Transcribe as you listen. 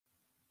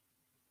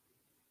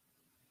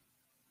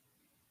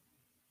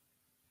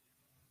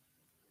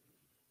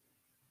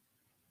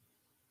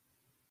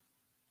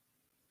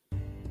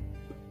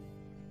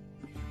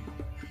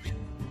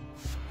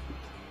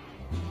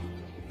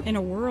In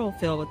a world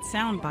filled with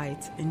sound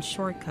bites and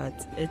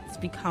shortcuts, it's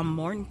become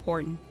more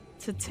important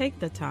to take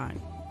the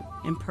time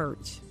and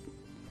perch.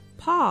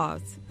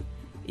 Pause.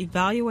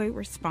 Evaluate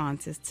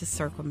responses to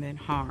circumvent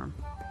harm.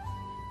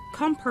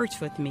 Come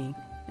perch with me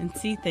and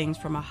see things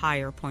from a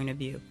higher point of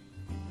view.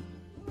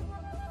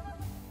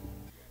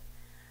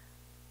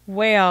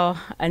 Well,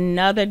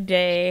 another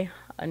day,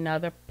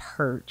 another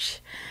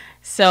perch.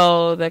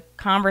 So the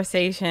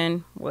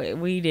conversation,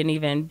 we didn't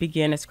even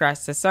begin to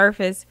scratch the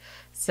surface.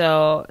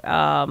 So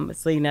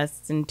it's leading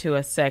us into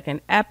a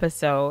second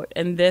episode.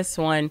 And this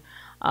one,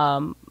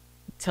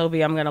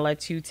 Toby, I'm going to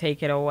let you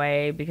take it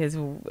away because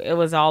it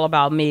was all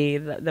about me,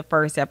 the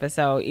first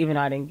episode, even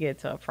though I didn't get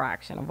to a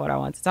fraction of what I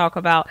want to talk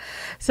about.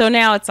 So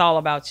now it's all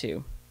about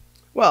you.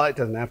 Well, it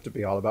doesn't have to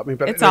be all about me,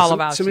 but it's all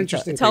about some you.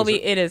 Interesting Toby,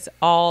 things. It is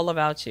all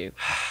about you.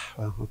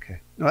 Well,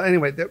 okay. Well,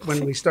 anyway,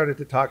 when we started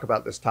to talk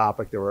about this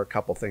topic, there were a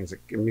couple things that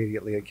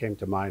immediately came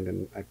to mind,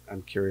 and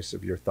I'm curious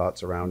of your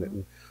thoughts around it.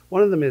 And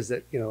one of them is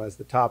that, as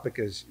the topic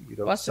is,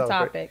 What's the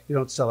topic? You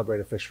don't celebrate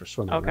a fish for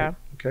swimming. Okay. Right?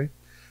 Okay.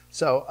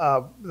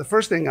 So the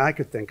first thing I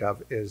could think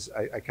of is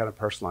I kind of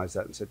personalized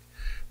that and said,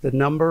 the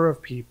number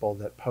of people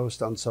that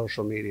post on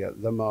social media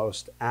the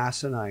most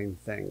asinine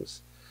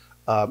things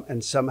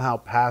and somehow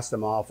pass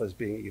them off as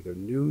being either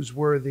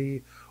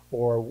newsworthy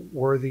or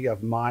worthy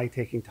of my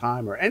taking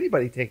time or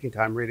anybody taking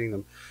time reading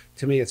them.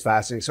 To me, it's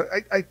fascinating. So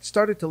I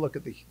started to look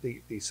at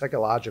the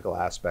psychological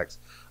aspects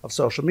of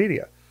social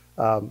media.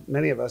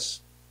 Many of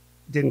us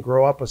didn't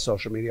grow up with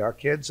social media. Our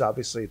kids,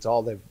 obviously, it's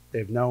all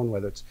they've known,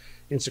 whether it's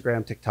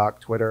Instagram,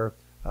 TikTok, Twitter,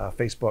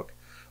 Facebook.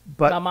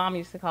 But my mom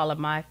used to call it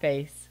my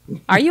face.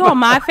 Are you on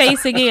my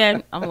face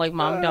again? I'm like,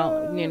 Mom,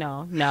 don't,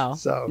 no,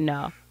 so,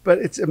 no. But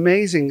it's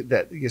amazing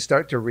that you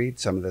start to read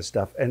some of this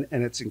stuff, and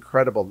it's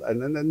incredible. And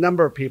then a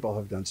number of people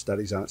have done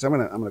studies on it. So I'm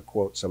gonna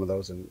quote some of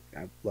those, and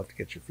I'd love to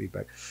get your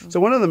feedback. Mm-hmm. So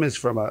one of them is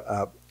from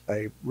a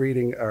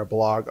reading or a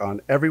blog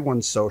on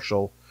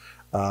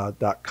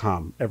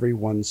everyonesocial.com,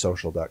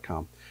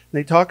 everyonesocial.com.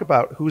 They talk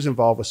about who's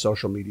involved with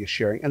social media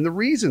sharing and the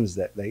reasons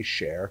that they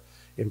share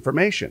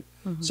information.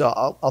 Mm-hmm. So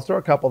I'll throw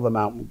a couple of them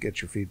out and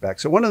get your feedback.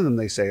 So one of them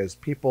they say is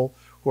people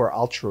who are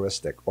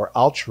altruistic or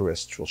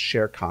altruists will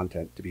share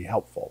content to be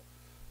helpful.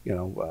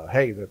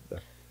 Hey,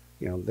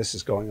 this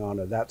is going on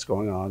or that's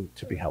going on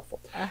to be helpful.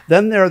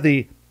 Then there are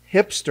the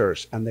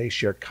hipsters, and they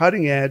share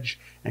cutting edge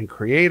and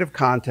creative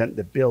content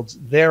that builds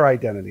their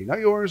identity, not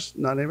yours,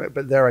 not anybody,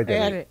 but their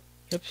identity.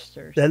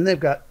 Hipsters. Then they've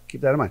got,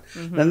 keep that in mind.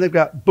 Mm-hmm. Then they've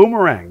got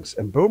boomerangs,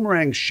 and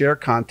boomerangs share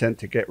content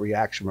to get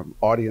reaction from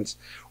audience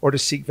or to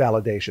seek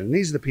validation. And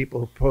these are the people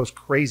who post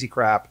crazy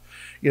crap,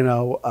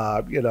 Trump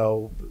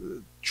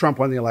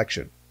won the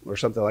election or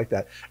something like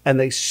that, and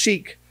they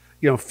seek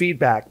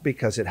feedback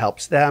because it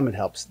helps them, it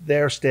helps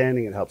their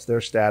standing, it helps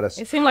their status.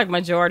 It seemed like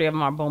majority of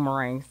them are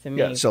boomerangs to me.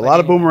 Yeah, so a lot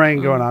of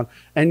boomerang going on,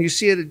 and you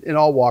see it in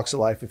all walks of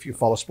life. If you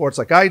follow sports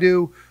like I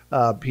do,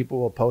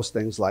 people will post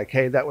things like,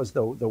 "Hey, that was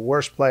the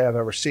worst play I've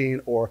ever seen,"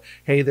 or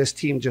 "Hey, this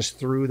team just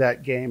threw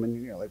that game,"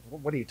 and you're like,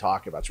 "What are you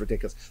talking about? It's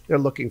ridiculous." They're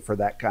looking for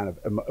that kind of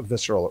a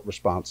visceral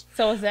response.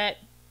 So is that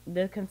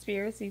the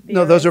conspiracy theories?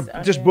 No, those are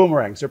just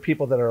boomerangs. They're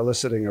people that are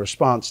eliciting a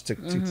response to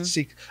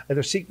seek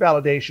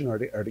validation or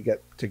to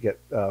get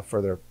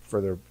further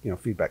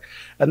feedback.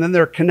 And then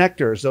there are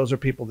connectors. Those are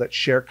people that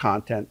share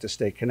content to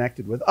stay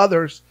connected with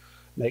others,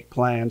 make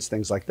plans,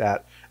 things like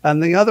that.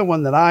 And the other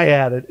one that I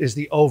added is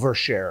the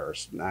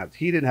oversharers. Now,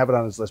 he didn't have it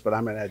on his list, but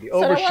I'm going to add the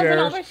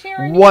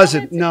oversharers.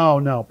 Wasn't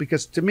no,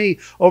 because to me,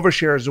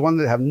 oversharers is one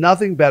that have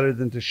nothing better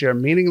than to share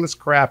meaningless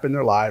crap in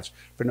their lives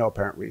for no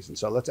apparent reason.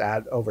 So let's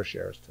add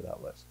oversharers to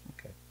that list.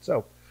 Okay.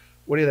 So,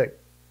 what do you think?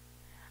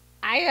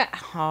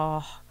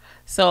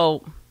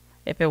 So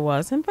if it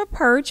wasn't for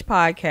Perch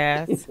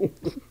Podcast,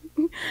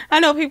 I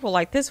know people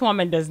like this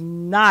woman does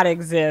not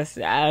exist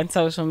on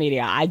social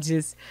media. I'm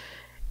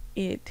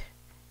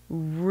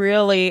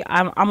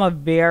a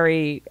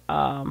very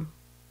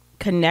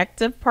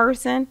connective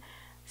person,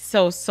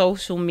 so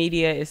social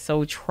media is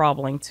so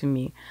troubling to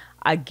me.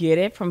 I get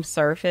it from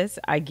surface.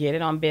 I get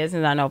it on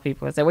business. I know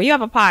people say, well, you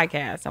have a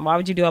podcast, and why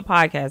would you do a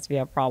podcast if you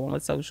have a problem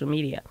with social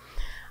media?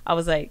 I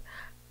was like,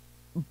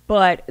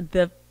 but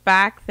the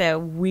fact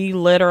that we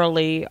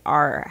literally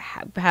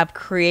have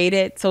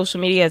created,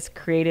 social media has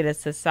created a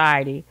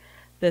society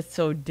that's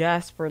so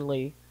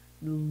desperately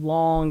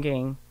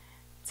longing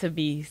to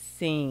be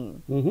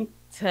seen. Mm-hmm.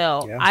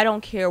 I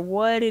don't care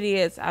what it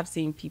is. I've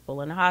seen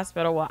people in the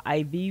hospital with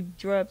IV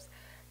drips,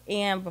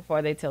 and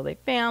before they tell their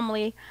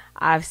family,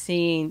 I've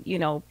seen,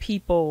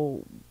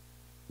 people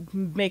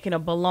making a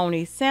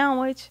bologna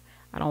sandwich.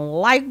 I don't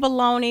like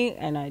bologna,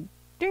 and I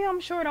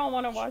damn sure don't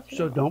want to watch it.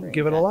 So don't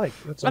give it a like.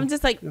 I'm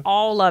just like,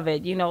 all of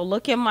it.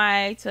 Look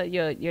at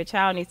your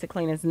child needs to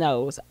clean his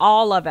nose.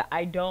 All of it.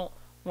 I don't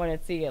want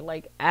to see it.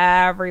 Like,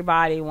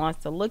 everybody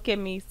wants to look at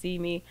me, see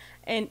me.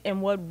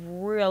 And what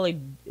really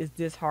is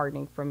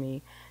disheartening for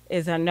me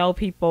is I know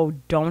people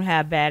don't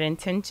have bad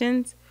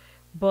intentions,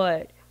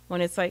 but when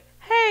it's like,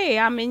 hey,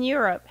 I'm in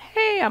Europe.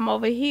 Hey, I'm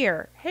over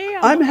here. Hey,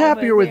 I'm I'm over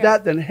happier with there.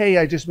 that than, hey,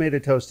 I just made a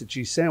toasted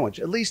cheese sandwich.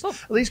 But At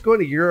least going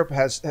to Europe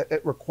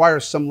it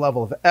requires some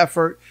level of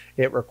effort.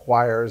 It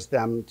requires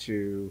them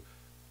to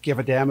give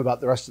a damn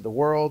about the rest of the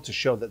world, to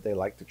show that they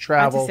like to I just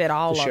travel, said to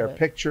all of share it. I'll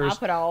pictures.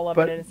 put all of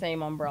it But in the same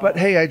but umbrella.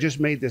 hey, I just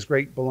made this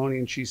great bologna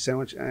and cheese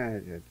sandwich.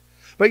 I did.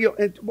 But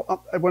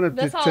I wanted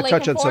That's to all they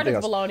touch can on afford something is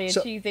else. bologna and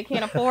So, cheese. They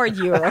can't afford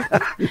Europe.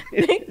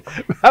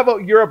 how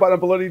about Europe on a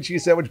bologna and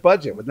cheese sandwich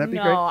budget? Wouldn't that be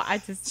great? No, I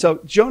just So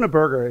Jonah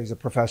Berger is a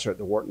professor at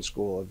the Wharton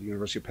School of the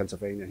University of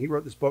Pennsylvania. He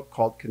wrote this book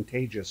called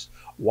Contagious: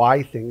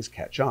 Why Things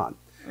Catch On.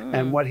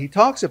 And what he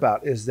talks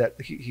about is that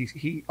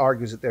he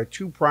argues that there are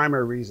two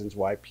primary reasons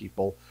why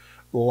people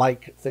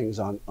like things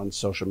on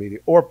social media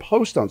or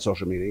post on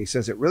social media. He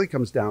says it really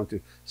comes down to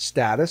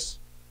status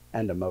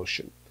and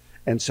emotion.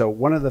 And so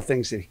one of the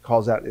things that he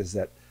calls out is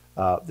that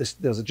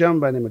there's a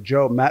gentleman by the name of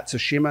Joe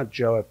Matsushima.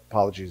 Joe,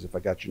 apologies if I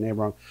got your name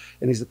wrong.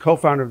 And he's the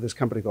co-founder of this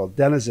company called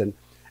Denizen.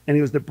 And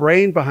he was the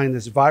brain behind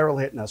this viral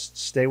hit. Now,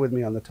 stay with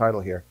me on the title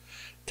here.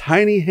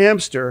 Tiny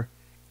hamster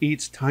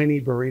eats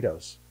tiny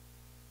burritos.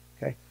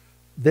 Okay.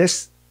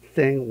 This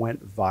thing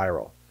went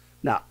viral.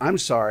 Now, I'm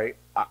sorry.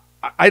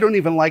 I don't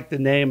even like the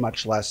name,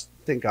 much less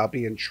think I'll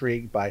be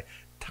intrigued by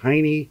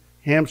tiny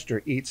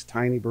hamster eats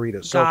tiny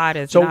burritos. God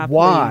is So not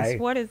why? pleased.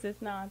 What is this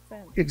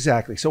nonsense?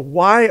 Exactly. So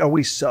why are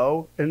we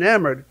so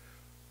enamored,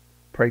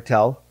 pray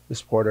tell,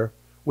 Miss Porter,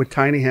 with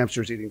tiny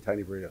hamsters eating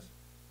tiny burritos?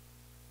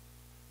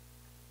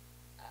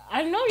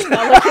 I know you're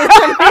not looking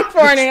to me for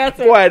an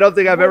answer. Boy, I don't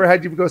think I've ever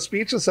had you go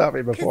speechless on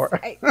me before.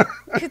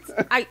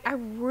 I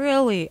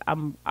really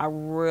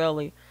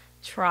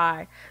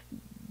try.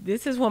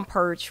 This is when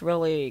Perch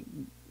really,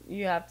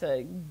 you have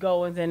to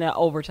go into the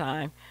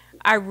overtime.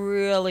 I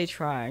really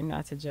try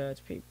not to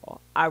judge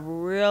people. I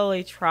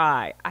really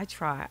try. I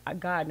try.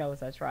 God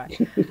knows I try.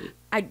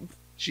 I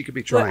She could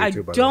be but trying I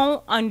to, by the way.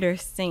 don't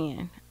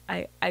understand.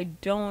 I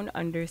don't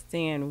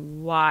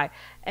understand why.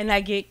 And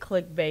I get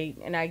clickbait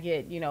and I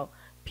get,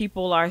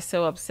 people are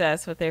so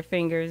obsessed with their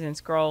fingers and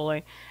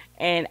scrolling.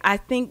 And I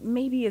think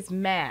maybe it's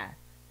math.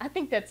 I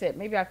think that's it.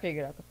 Maybe I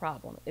figured out the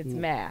problem. It's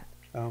math.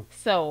 Oh.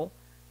 So,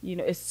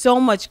 it's so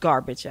much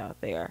garbage out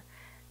there.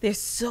 They're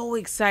so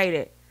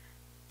excited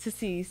to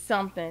see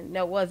something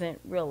that wasn't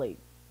really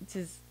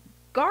just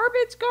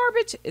garbage.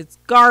 It's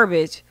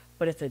garbage,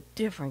 but it's a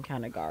different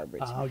kind of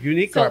garbage. Oh,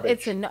 unique So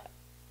garbage. it's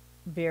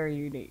very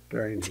unique.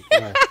 Very unique.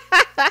 All right.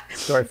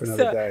 Story for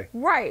another day.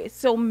 Right.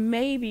 So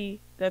maybe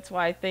that's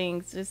why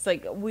things just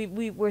like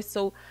we're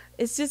so,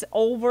 it's just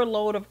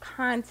overload of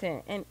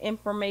content and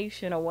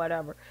information or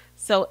whatever.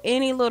 So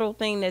any little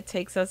thing that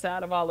takes us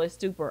out of all our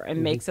stupor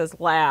and makes us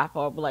laugh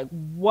or be like,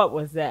 what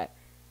was that?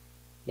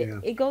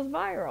 It goes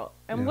viral.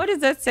 And what does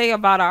that say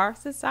about our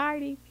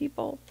society,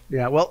 people?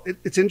 Yeah, well,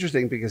 it's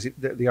interesting because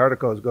the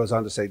article goes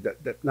on to say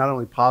that not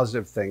only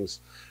positive things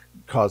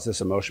cause this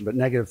emotion, but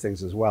negative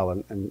things as well.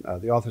 And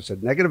the author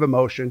said negative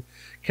emotion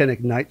can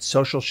ignite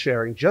social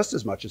sharing just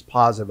as much as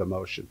positive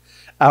emotion.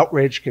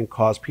 Outrage can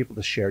cause people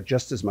to share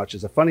just as much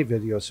as a funny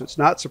video. So it's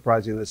not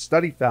surprising that the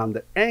study found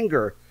that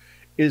anger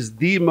is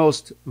the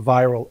most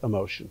viral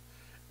emotion.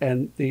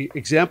 And the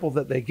example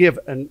that they give,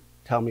 and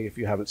tell me if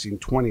you haven't seen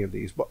 20 of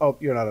these, but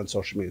you're not on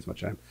social media as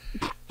much as I am.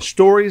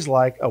 Stories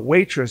like a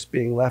waitress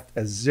being left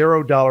a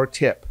 $0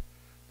 tip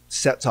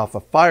sets off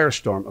a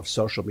firestorm of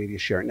social media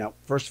sharing. Now,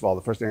 first of all,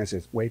 the first thing I say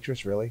is,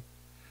 waitress, really?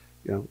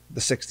 The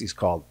 60s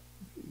called.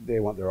 They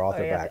want their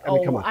author back. I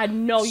mean, come on. I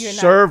know you're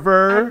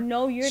Server, not. I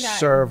know you're not.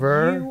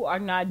 Server. You are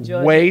not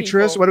judging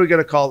Waitress. people What are we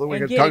going to call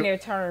it? and getting their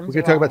terms We're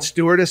going to talk wrong. about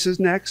stewardesses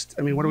next.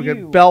 I mean, what are we going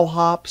to You.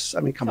 bellhops?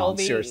 I mean, come on,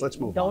 Toby, seriously. Let's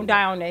move on. Don't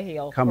die on that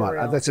hill. Come for on.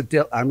 real. That's a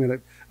deal. I'm going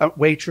to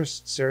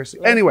waitress. Seriously.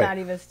 Let's Anyway, not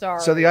even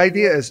start. so the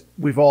idea is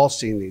we've all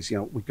seen these.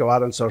 We go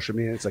out on social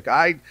media. It's like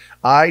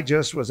I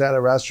just was at a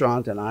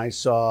restaurant and I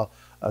saw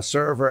a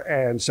server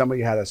and somebody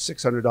had a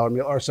 $600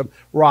 meal, or some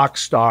rock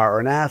star or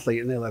an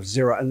athlete, and they left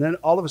zero. And then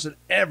all of a sudden,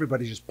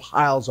 everybody just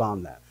piles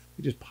on that.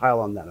 We just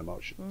pile on that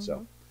emotion.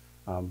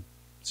 Mm-hmm.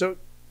 So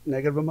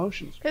negative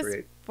emotions 'Cause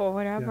create. for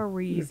whatever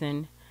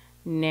reason,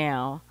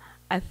 now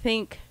I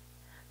think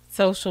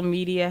social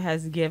media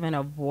has given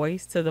a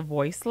voice to the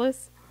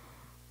voiceless,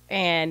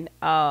 and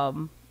they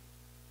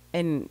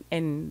want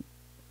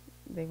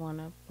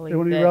to believe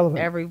wanna be that relevant.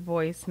 every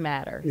voice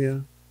matters. Yeah.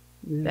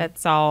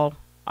 That's all.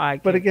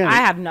 But again, I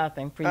have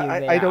nothing for you.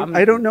 I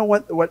don't know why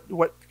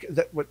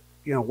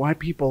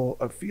people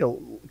feel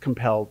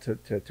compelled to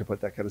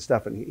put that kind of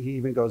stuff. And he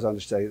even goes on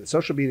to say that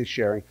social media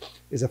sharing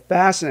is a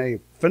fascinating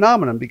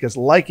phenomenon because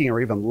liking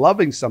or even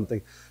loving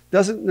something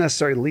doesn't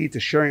necessarily lead to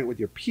sharing it with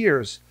your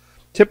peers.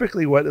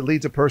 Typically, what it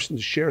leads a person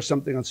to share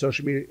something on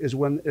social media is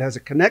when it has a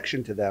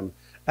connection to them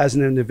as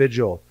an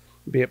individual,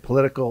 be it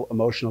political,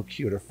 emotional,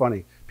 cute, or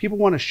funny. People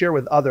want to share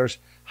with others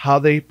how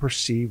they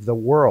perceive the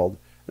world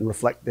and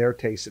reflect their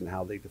taste and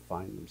how they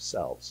define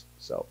themselves.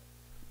 So,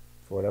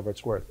 for whatever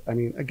it's worth. I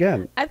mean,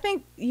 again, I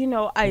think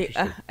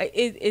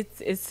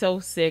it's so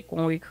sick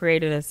when we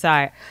created a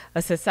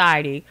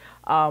society,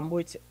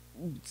 which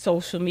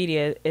social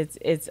media, it's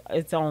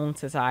its own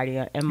society,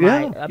 in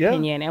my Yeah, yeah.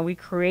 opinion, and we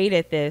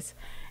created this,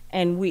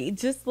 and we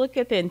just look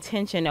at the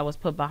intention that was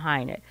put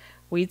behind it.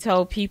 We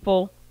told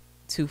people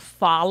to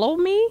follow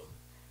me,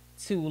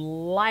 to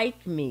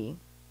like me,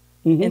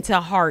 Hmm. and to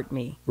heart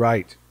me.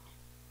 Right.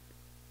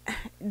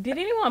 Did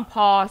anyone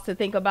pause to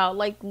think about,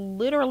 like,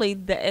 literally,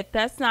 if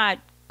that's not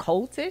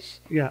cultish,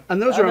 Yeah,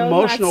 and those are are those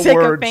not emotional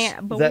words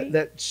sycophant? But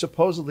that we,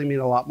 supposedly mean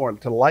a lot more.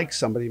 To like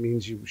somebody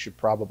means you should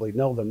probably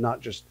know them, not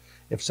just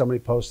if somebody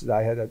posted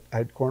I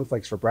had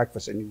cornflakes for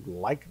breakfast and you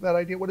like that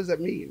idea. What does that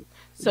mean?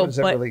 What so, does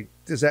that but really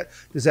does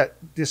that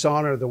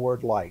dishonor the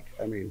word like?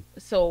 I mean,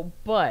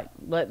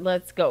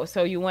 let's go.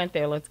 So you went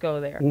there. Let's go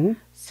there. hmm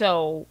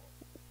So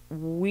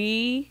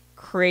we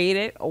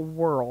created a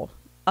world,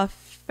 a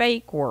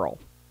fake world,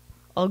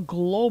 a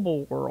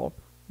global world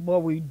where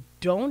we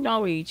don't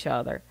know each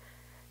other,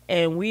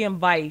 and we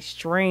invite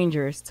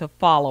strangers to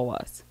follow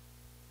us.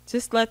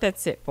 Just let that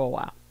sit for a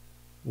while.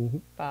 hmm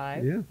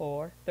Five, yeah,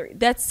 4, 3.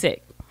 That's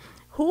it.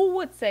 Who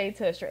would say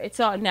to a stranger? It's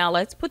all, now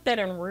let's put that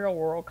in real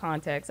world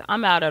context.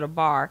 I'm out at a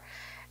bar,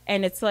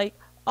 and it's like,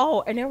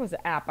 oh, and there was an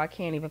app. I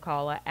can't even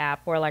call it an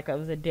app, where like it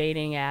was a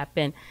dating app,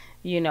 and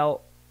you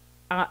know,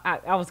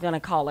 I was gonna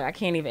call it. I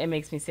can't even. It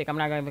makes me sick. I'm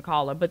not gonna even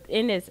call it. But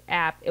in this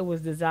app, it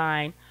was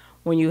designed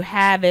when you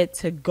have it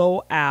to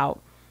go out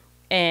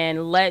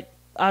and let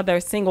other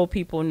single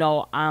people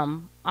know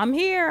I'm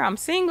here. I'm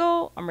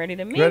single. I'm ready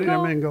to ready to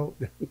mingle.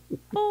 mingle.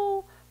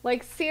 Oh,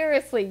 like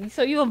seriously.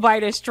 So you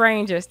invited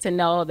strangers to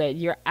know that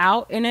you're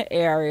out in an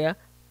area.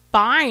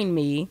 Find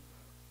me,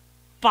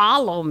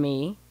 follow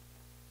me,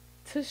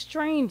 to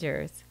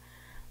strangers.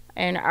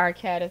 And our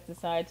cat has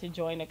decided to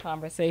join the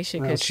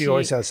conversation Well, because she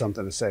always has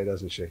something to say,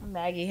 doesn't she?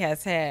 Maggie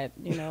has had,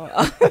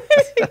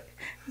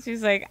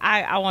 she's like,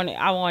 I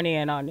want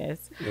in on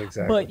this.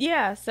 Exactly. But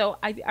yeah, so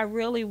I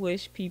really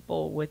wish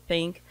people would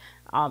think,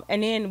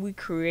 and then we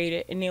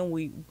created, and then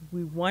we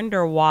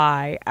wonder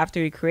why,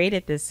 after we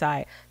created this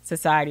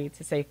society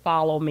to say,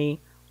 follow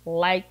me,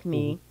 like hmm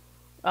me,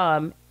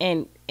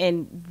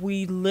 and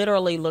we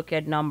literally look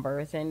at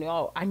numbers, and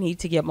oh, I need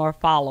to get more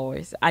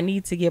followers, I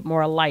need to get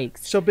more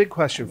likes. So, big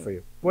question for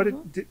you: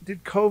 What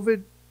did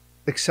COVID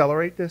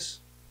accelerate this?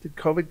 Did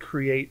COVID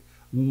create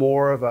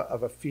more of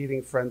a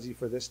feeding frenzy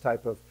for this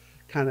type of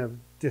kind of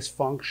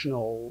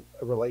dysfunctional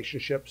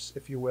relationships,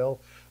 if you will,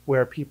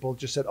 where people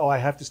just said, "Oh, I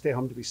have to stay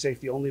home to be safe.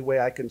 The only way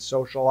I can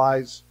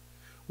socialize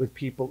with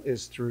people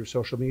is through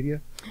social media,"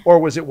 or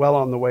was it well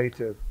on the way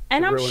to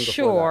And I'm ruin before that?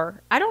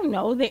 sure, I don't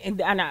know that,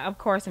 and of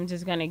course, I'm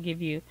just going to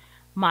give you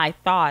my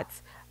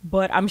thoughts,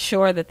 but I'm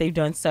sure that they've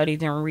done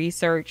studies and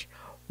research.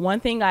 One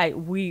thing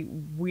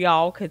we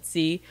all could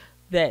see,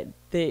 that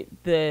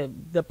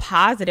the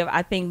positive,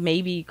 I think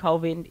maybe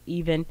COVID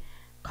even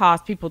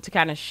caused people to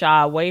kind of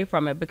shy away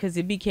from it, because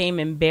it became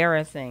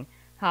embarrassing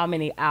how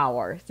many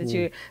hours that Mm,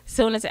 you, as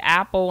soon as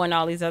Apple and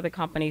all these other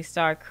companies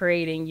start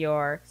creating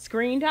your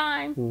screen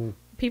time, mm,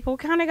 people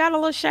kind of got a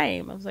little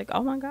shame. I was like,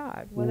 oh my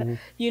God, mhm.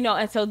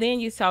 and so then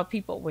you saw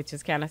people, which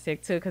is kind of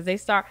sick too, because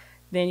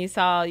then you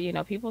saw,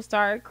 people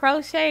start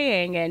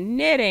crocheting and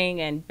knitting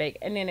and bake,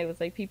 and then it was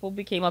like people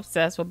became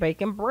obsessed with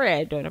baking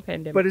bread during the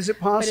pandemic. But is it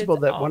But possible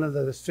it's that one all, of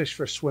the fish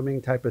for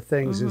swimming type of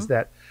things is hmm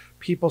that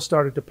people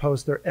started to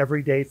post their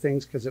everyday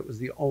things because it was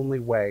the only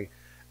way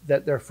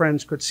that their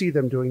friends could see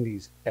them doing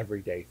these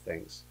everyday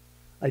things?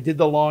 I did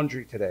the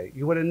laundry today.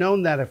 You would have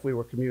known that if we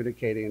were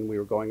communicating and we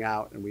were going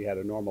out and we had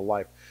a normal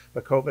life.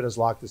 But COVID has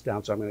locked us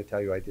down, so I'm going to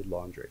tell you I did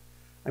laundry.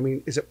 I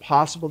mean, is it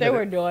possible they that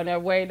were it? doing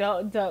that way.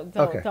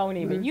 Okay. Don't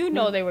even.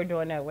 They were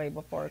doing that way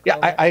before Yeah,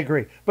 COVID. I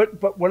agree.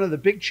 But one of the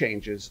big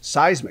changes,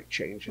 seismic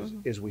changes, Hmm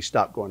is we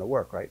stopped going to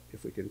work, right?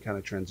 If we can kind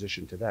of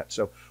transition to that.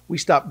 So we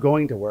stopped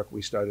going to work.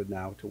 We started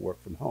now to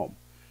work from home.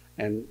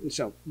 And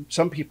so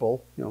some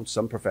people,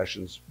 some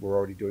professions were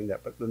already doing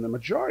that, but then the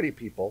majority of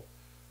people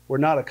were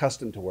not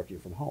accustomed to working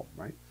from home,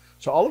 right?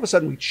 So all of a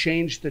sudden we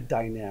changed the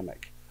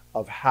dynamic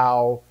of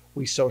how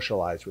we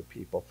socialize with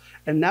people.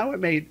 And now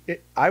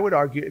I would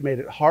argue it made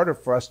it harder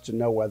for us to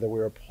know whether we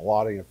were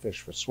applauding a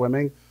fish for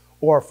swimming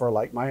or for,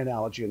 like my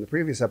analogy in the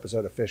previous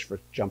episode, a fish for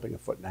jumping a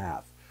foot and a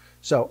half.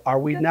 So are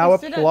we now Sit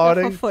up there for a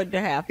applauding? foot and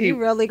a half. He, You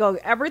really go,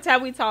 every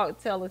time we tell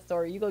a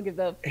story, you go give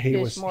the he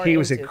fish was more he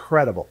was inches.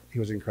 incredible. He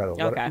was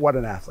incredible. Okay. What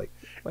an athlete.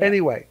 Well,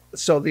 Anyway,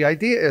 so the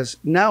idea is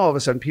now all of a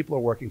sudden people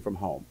are working from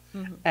home,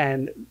 mhm.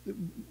 and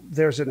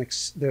there's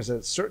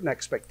a certain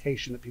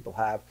expectation that people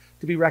have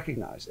to be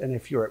recognized. And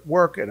if you're at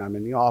work and I'm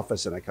in the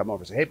office and I come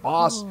over and say, "Hey,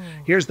 boss, Oh.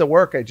 here's the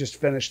work I just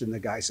finished," and the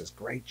guy says,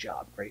 "Great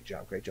job, great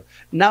job, great job."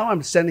 Now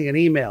I'm sending an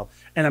email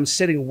and I'm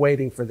sitting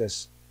waiting for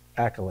this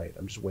accolade.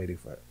 I'm just waiting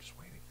for it. I'm just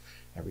waiting.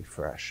 I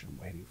refresh. I'm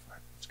waiting for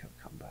it. It's going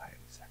to come by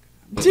any second.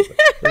 I'm waiting for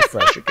it.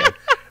 Refresh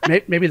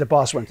again. Maybe the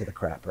boss went to the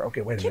crapper.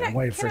 Okay, wait a minute. I'm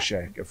waiting for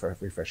a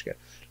refresh again.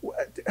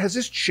 Has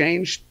this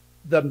changed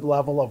the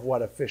level of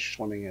what a fish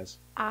swimming is?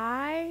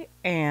 I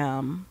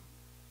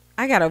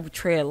gotta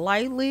tread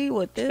lightly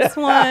with this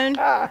one.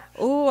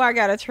 Ooh, I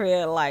gotta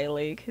tread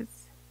lightly,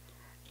 cause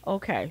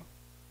okay,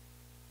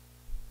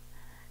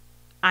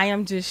 I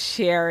am just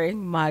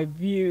sharing my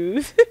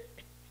views.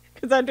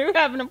 because I do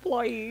have an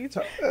employees,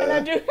 So, and I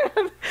do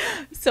have.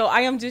 So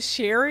I am just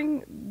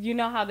sharing. You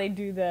know how they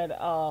do that?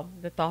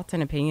 The thoughts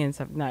and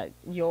opinions of not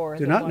yours.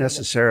 do or not one of the-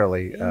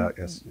 necessarily.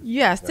 Yes.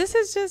 Yes, this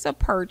is just a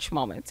perch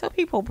moment. So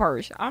people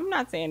perch. I'm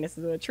not saying this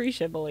is what Tree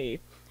should believe.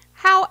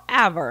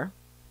 However,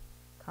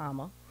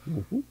 comma,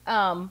 Mhm.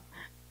 um,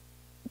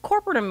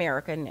 corporate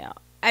America now,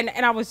 and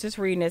I was just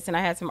reading this, and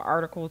I had some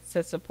articles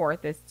to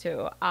support this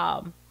too.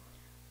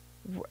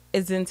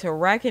 Is into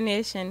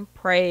recognition,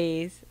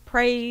 praise,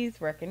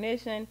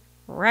 recognition,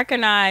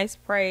 recognize,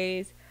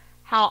 praise.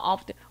 How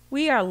often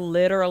we are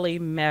literally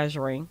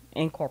measuring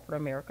in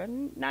corporate America,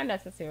 not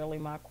necessarily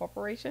my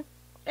corporation,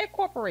 at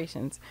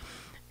corporations,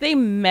 they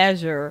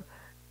measure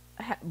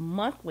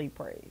monthly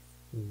praise.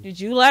 Did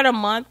you let a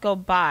month go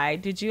by?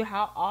 Did you,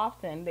 how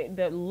often,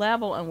 the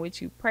level in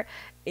which you pray?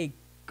 It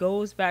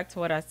goes back to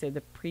what I said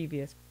the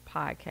previous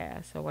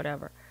podcast or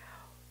whatever.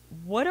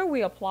 What are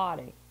we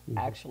applauding?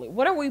 Actually,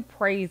 what are we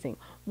praising?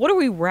 What are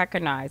we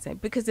recognizing?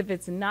 Because if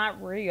it's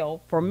not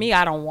real, for me,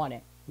 I don't want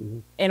it.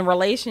 In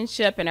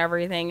relationship and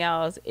everything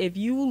else, if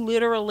you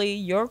literally,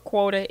 your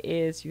quota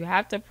is you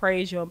have to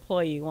praise your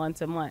employee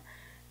once a month,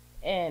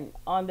 and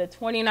on the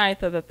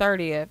 29th or the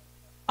 30th,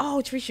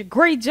 oh, Tricia,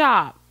 great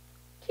job,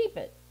 keep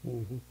it.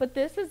 But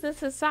this is the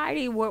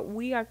society where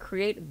we are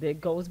creating.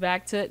 That goes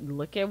back to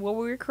look at what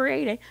we were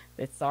creating.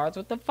 It starts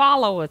with the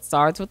follow. It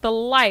starts with the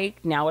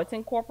like. Now it's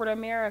in corporate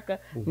America.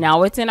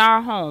 Now it's in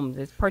our homes.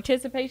 It's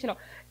participation.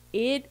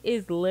 It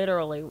is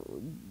literally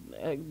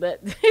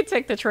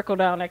take the trickle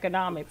down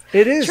economics.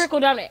 It is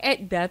trickle down.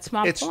 That's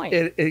my point.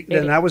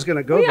 And I was going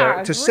to go We there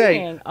are to say,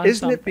 agreeing on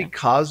isn't it something.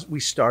 because we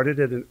started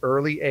at an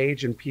early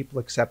age and people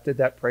accepted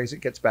that praise?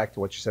 It gets back to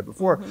what you said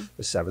before,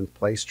 the seventh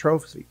place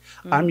trophy.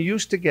 I'm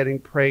used to getting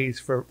praise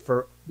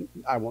for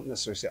I won't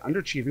necessarily say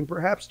underachieving,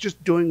 perhaps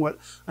just doing what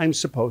I'm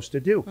supposed to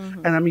do,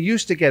 and I'm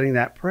used to getting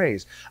that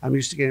praise. I'm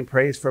used to getting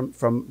praise from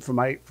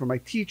my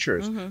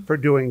teachers for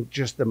doing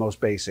just the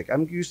most basic.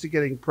 I'm used to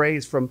getting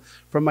praise from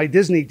my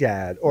Disney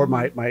dad or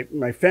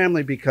my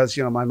family because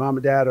my mom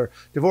and dad are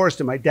divorced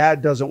and my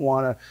dad doesn't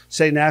want to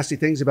say nasty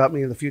things about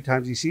me in the few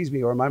times he sees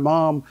me, or my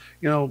mom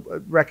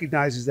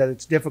recognizes that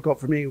it's difficult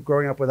for me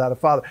growing up without a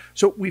father.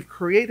 So we've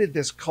created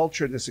this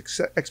culture, this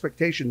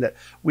expectation that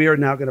we are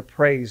now going to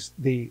praise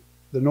the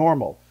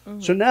normal.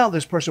 So now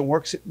this person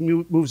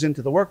moves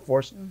into the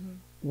workforce.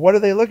 What are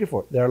they looking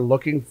for? They're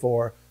looking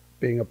for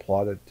being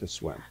applauded to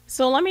swim.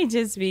 So let me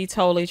just be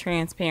totally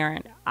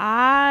transparent.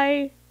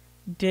 I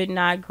did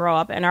not grow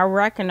up, and I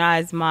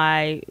recognize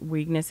my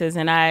weaknesses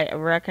and I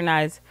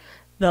recognize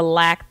the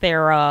lack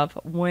thereof.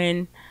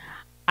 When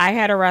I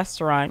had a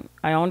restaurant,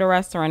 I owned a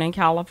restaurant in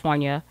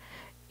California.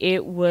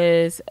 It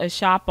was a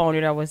shop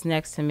owner that was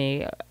next to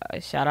me.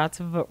 Shout out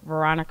to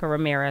Veronica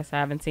Ramirez. I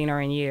haven't seen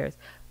her in years.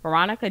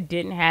 Veronica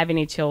didn't have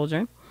any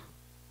children,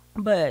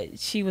 but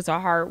she was a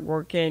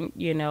hardworking,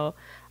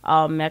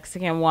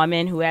 Mexican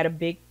woman who had a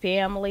big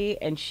family,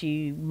 and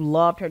she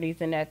loved her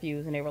nieces and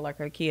nephews, and they were like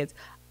her kids.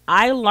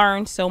 I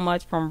learned so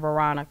much from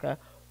Veronica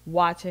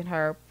watching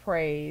her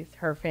praise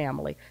her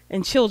family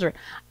and children.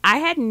 I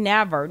had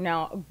never,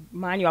 now,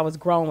 mind you, I was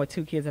grown with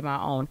 2 kids of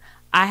my own.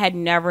 I had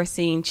never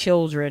seen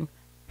children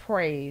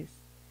praise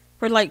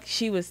for, like,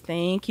 she was,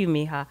 thank you,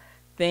 mija,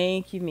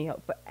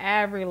 for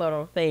every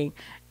little thing.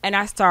 And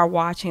I started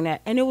watching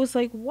that, and it was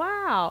like,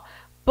 wow.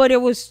 But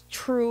it was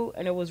true,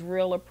 and it was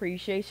real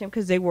appreciation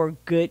because they were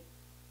good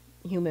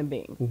human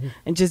beings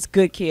and just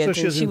good kids.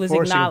 So she was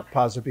enforcing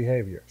positive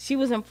behavior. She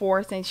was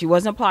enforcing. She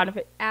wasn't part of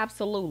it.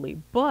 Absolutely.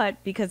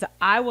 But because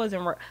I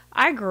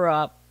grew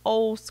up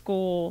old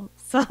school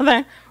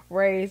Southern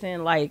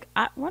raising, like,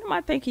 what am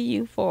I thanking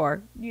you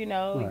for?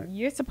 Right.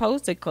 You're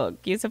supposed to cook.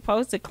 You're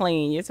supposed to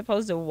clean. You're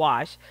supposed to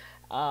wash.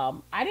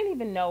 I didn't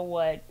even know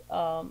what,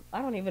 I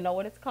don't even know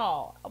what it's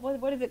called.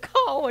 What is it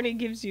called when it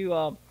gives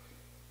you,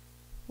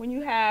 when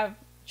you have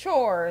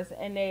chores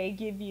and they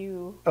give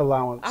you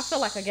allowance? I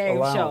feel like a game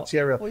allowance. show.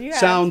 Yeah, real. When you have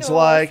sounds chores,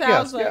 like, sounds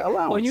yes, like yeah,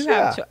 allowance. When you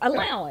yeah, have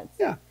allowance.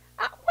 Yeah.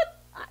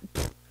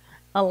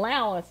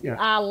 Allowance. Yeah.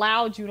 I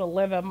allowed you to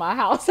live in my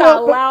house. Well, I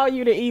allow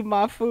you to eat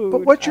my food.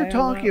 But what you're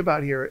talking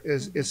about here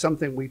is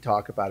something we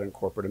talk about in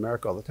corporate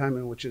America all the time,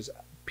 and which is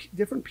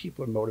different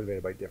people are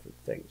motivated by different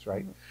things,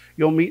 right?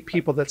 You'll meet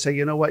people that say,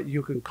 you know what,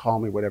 you can call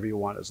me whatever you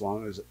want as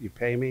long as you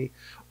pay me,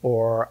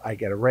 or I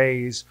get a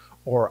raise,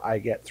 or I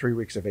get 3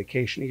 weeks of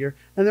vacation a year.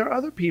 And there are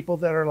other people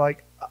that are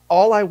like,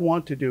 all I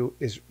want to do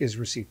is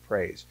receive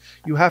praise.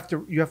 You have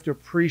to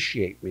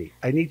appreciate me.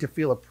 I need to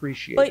feel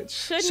appreciated. But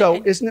shouldn't so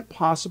it- isn't it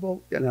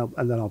possible, and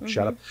then I'll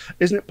shut up.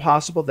 Isn't it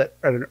possible that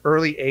at an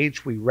early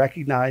age we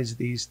recognize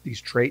these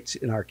traits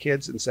in our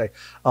kids and say,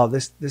 oh,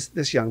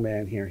 this young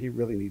man here, he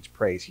really needs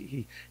praise.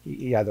 He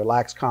either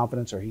lacks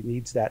confidence or he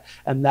needs that,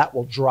 and that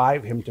will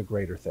drive him to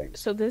greater things.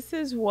 So this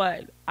is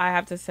what I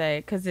have to say,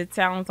 because it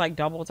sounds like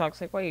double talk. It's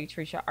like, wait,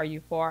 Tricia, are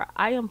you for?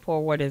 I am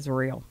for what is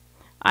real.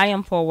 I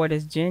am for what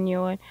is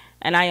genuine,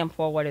 and I am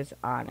for what is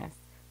honest.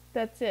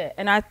 That's it.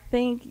 And I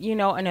think,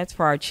 and it's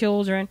for our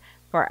children,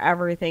 for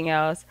everything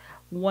else.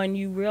 When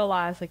you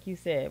realize, like you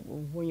said,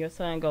 when your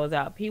son goes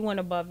out, he went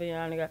above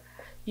and beyond.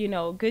 you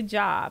know, good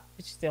job,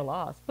 but you still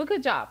lost. But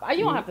good job.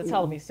 You don't have to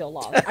tell him he still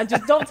lost. I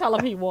just don't tell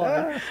him he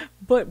won.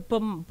 But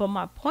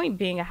my point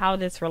being how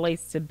this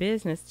relates to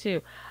business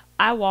too.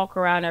 I walk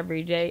around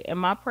every day and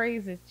my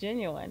praise is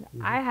genuine.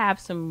 I have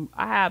some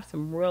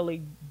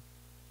really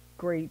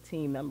great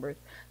team members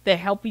that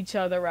help each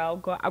other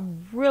out. I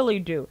really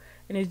do,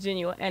 and it's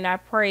genuine. And I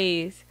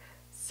praise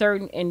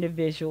certain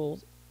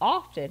individuals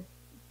often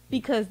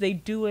because they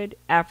do it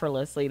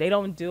effortlessly. They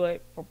don't do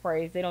it for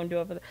praise. They don't do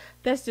it for.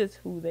 That's just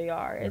who they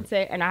are. And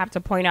I have to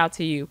point out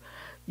to you,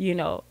 you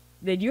know,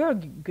 that you're a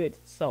good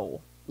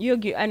soul. You're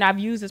good, and I've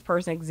used this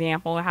person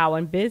example how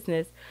in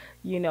business,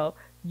 you know,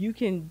 you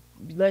can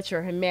let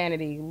your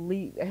humanity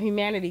lead.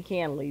 Humanity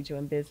can lead you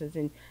in business,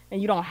 and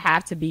you don't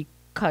have to be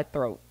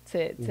cutthroat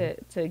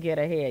to get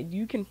ahead.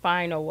 You can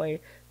find a way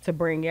to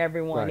bring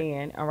everyone Right.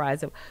 in and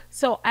rise up.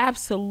 So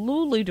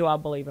absolutely do I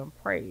believe in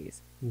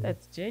praise. Mm-hmm.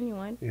 That's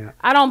genuine. Yeah.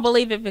 I don't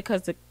believe it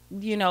because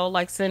you know,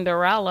 like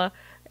Cinderella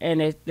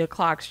and the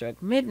clock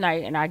struck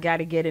midnight and I got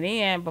to get it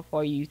in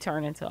before you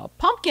turn into a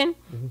pumpkin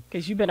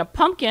because you've been a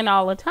pumpkin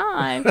all the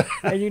time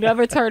and you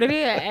never turn it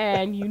in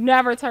and you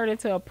never turn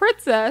into a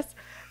princess.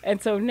 And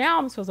so now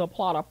I'm supposed to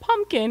applaud a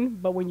pumpkin,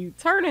 but when you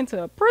turn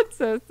into a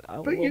princess,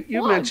 But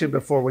you mentioned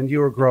before when you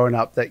were growing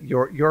up that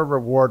your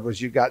reward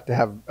was you got to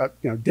have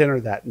dinner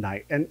that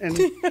night, and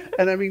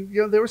I mean,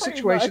 you know, there were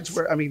situations much.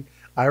 where, I mean,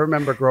 I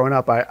remember growing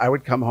up, I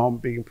would come home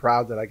being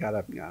proud that I got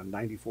a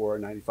 94 or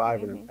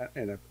 95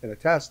 in a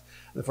test.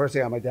 And the first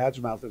thing out of my dad's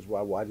mouth is,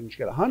 well, why didn't you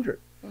get 100?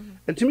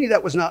 And to me,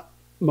 that was not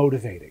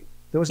motivating.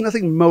 There was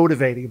nothing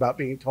motivating about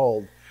being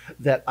told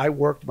that I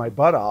worked my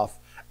butt off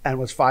and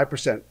was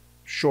 5%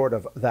 short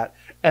of that,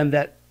 and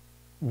that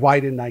why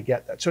didn't I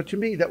get that? So to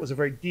me, that was a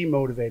very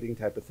demotivating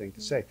type of thing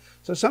to say.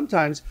 So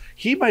sometimes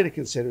he might have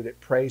considered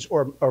it praise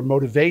or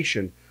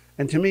motivation,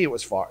 and to me, it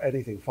was far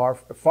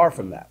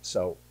from that.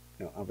 So,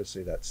 you know,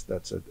 obviously that's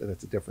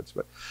a difference.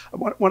 But I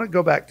want to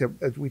go back to,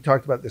 as we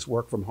talked about this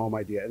work from home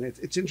idea, and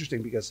it's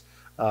interesting because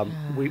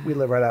we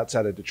live right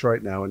outside of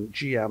Detroit now, and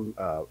GM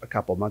a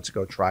couple of months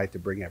ago tried to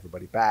bring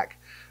everybody back.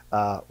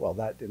 Well,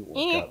 that didn't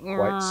work out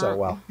quite so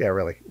well. Yeah,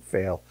 really,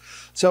 fail.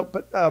 So,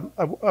 but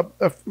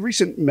a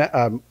recent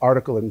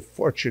article in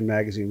Fortune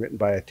magazine written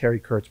by Terry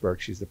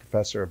Kurtzberg, she's the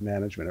professor of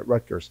management at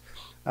Rutgers,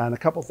 and a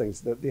couple things.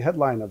 The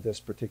headline of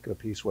this particular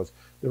piece was,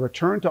 "The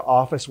return to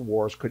office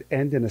wars could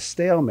end in a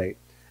stalemate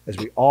as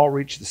we all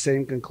reach the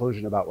same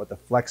conclusion about what the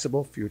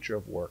flexible future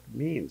of work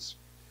means."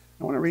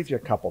 I want to read you a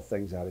couple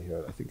things out of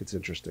here. I think it's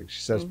interesting.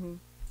 She says,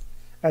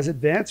 as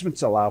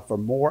advancements allow for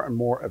more and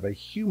more of a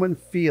human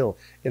feel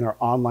in our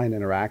online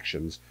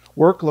interactions,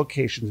 work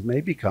locations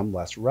may become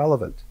less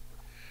relevant.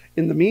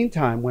 In the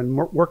meantime, when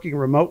working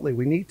remotely,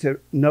 we need to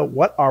know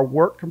what our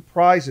work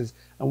comprises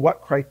and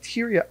what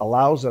criteria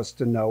allows us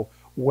to know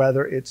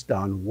whether it's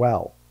done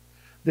well.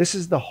 This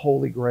is the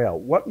holy grail.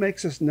 What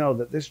makes us know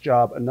that this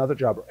job, another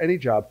job, or any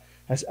job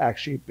has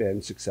actually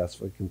been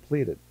successfully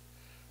completed?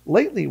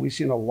 Lately, we've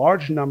seen a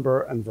large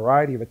number and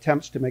variety of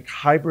attempts to make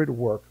hybrid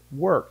work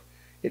work.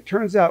 It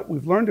turns out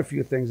we've learned a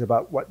few things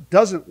about what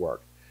doesn't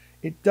work.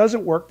 It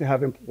doesn't work to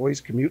have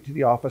employees commute to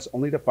the office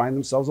only to find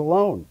themselves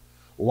alone,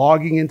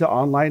 logging into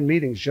online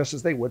meetings just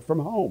as they would from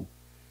home.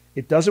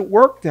 It doesn't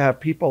work to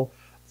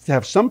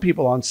have some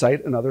people on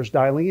site and others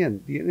dialing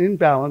in. The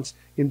imbalance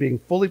in being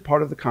fully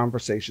part of the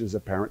conversation is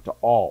apparent to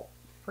all.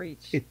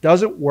 Preach. It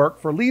doesn't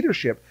work for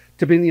leadership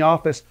to be in the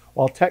office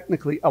while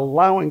technically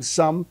allowing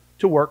some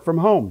to work from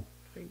home,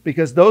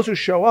 because those who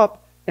show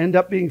up end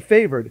up being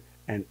favored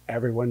and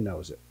everyone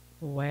knows it.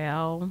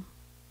 Well,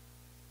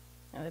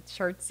 the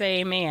church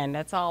say amen.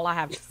 That's all I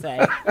have to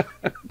say.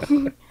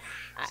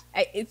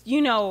 It's,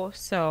 you know,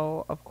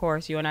 so of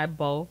course you and I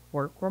both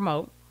work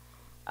remote.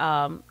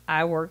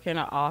 I work in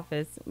an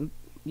office,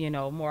 you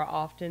know, more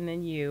often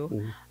than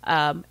you.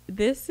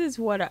 This is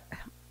what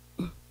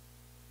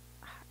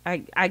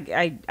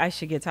I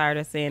should get tired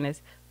of saying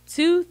this.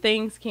 Two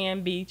things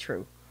can be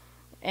true,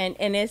 and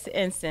in this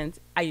instance,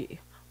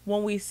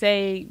 when we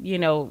say, you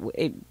know,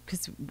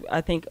 because I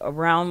think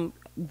around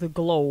the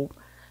globe,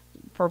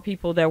 for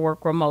people that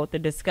work remote, the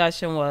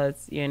discussion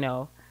was, you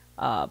know,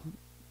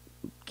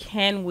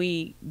 can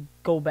we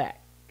go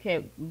back?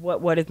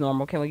 What is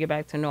normal? Can we get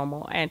back to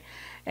normal? And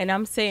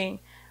I'm saying,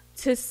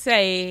 to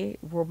say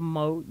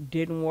remote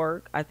didn't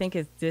work, I think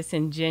it's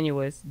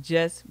disingenuous,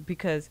 just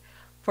because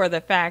for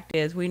the fact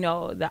is we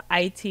know the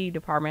IT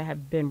department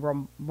have been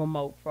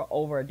remote for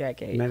over a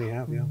decade. Many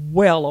have, yeah.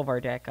 Well over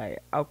a decade,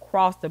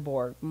 across the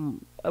board,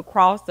 and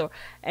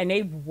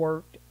they've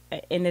worked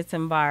in this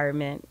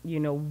environment, you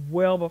know,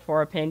 well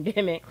before a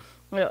pandemic.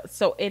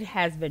 So it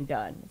has been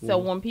done. So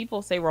when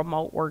people say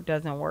remote work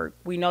doesn't work,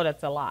 we know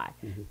that's a lie.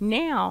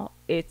 Now,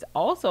 it's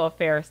also a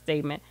fair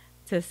statement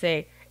to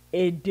say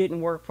it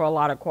didn't work for a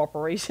lot of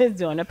corporations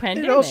during the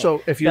pandemic. And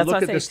also, if you That's look why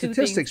I at say the two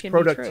things statistics, can be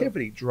true.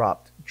 productivity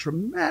dropped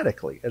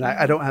dramatically. And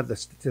I don't have the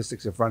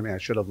statistics in front of me. I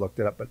should have looked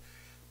it up. But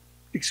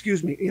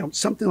excuse me, you know,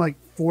 something like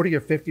 40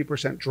 or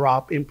 50%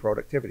 drop in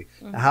productivity.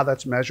 Now, how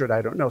that's measured,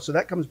 I don't know. So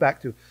that comes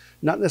back to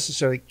not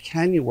necessarily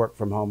can you work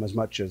from home as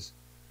much as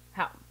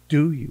How?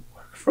 do you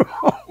work from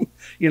home,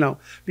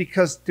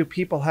 because do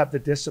people have the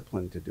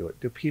discipline to do it?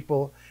 Do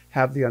people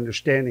have the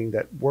understanding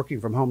that working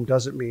from home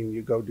doesn't mean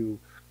you go do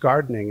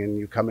gardening and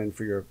you come in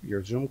for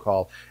your Zoom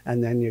call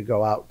and then you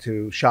go out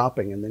to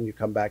shopping and then you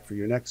come back for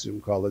your next Zoom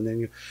call and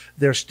then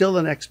there's still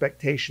an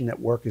expectation that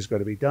work is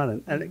going to be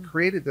done. And it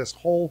created this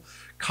whole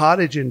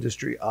cottage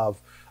industry of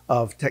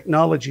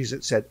technologies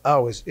that said,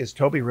 oh, is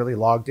Toby really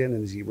logged in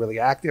and is he really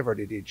active, or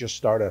did he just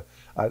start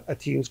a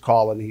Teams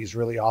call and he's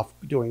really off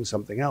doing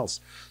something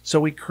else? So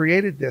we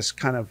created this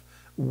kind of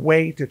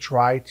way to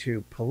try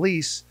to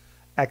police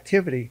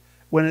activity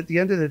when at the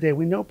end of the day,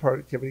 we know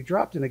productivity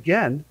dropped. And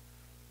again,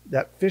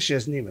 that fish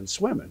isn't even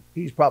swimming.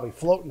 He's probably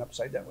floating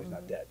upside down. Well, he's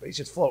not dead, but he's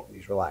just floating.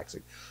 He's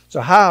relaxing.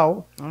 So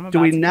how do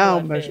we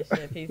now measure?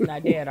 If he's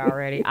not dead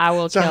already, I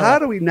will. So how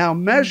do we now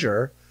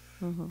measure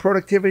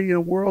productivity in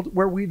a world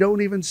where we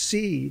don't even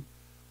see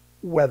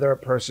whether a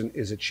person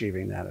is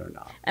achieving that or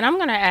not? And I'm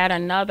going to add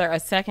a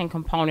second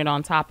component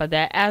on top of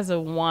that. As a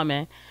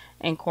woman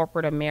in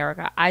corporate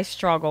America, I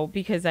struggle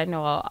because I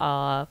know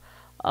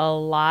a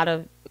lot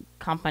of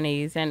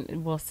companies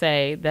and will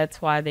say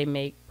that's why they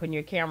make putting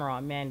your camera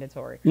on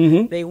mandatory.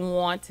 They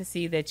want to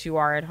see that you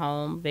are at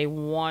home. They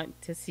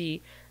want to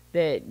see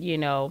that,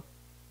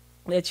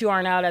 that you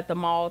aren't out at the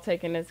mall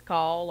taking this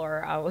call.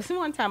 Or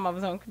one time I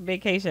was on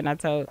vacation. I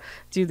told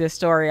you this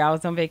story. I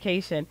was on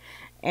vacation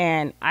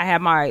and I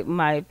had my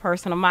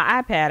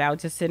iPad. I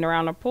was just sitting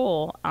around the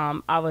pool.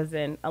 I was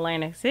in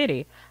Atlantic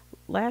City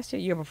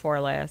year before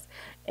last.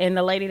 And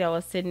the lady that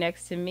was sitting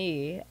next to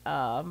me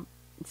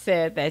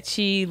said that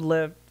she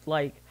lived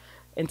like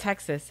in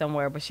Texas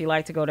somewhere, but she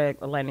liked to go to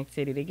Atlantic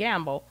City to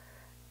gamble.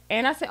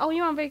 And I said, "Oh,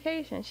 you on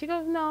vacation?" She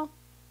goes, "No."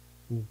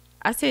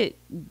 I said,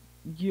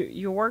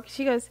 "You work?"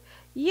 She goes,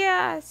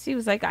 "Yeah." She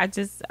was like, I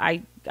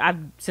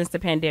since the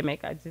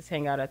pandemic, I just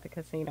hang out at the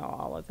casino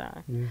all the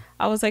time.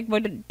 I was like,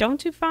 "But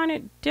don't you find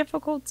it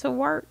difficult to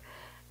work?"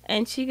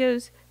 And she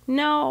goes,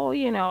 "No,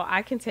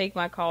 I can take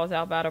my calls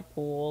out by the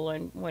pool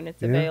and when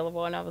it's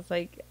available." And I was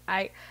like,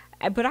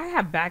 but I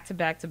have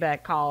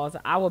back calls.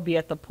 I will be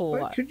at the pool.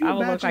 But could you I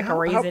will imagine look like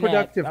how a raisinette.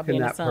 productive I'll be can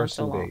in the that sun so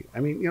person long. be? I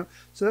mean,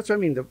 so that's what I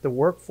mean. The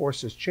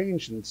workforce has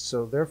changed, and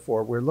so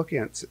therefore we're looking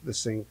at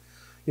this thing,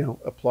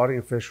 applauding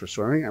a fish for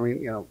swimming. I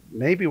mean,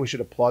 maybe we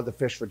should applaud the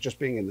fish for just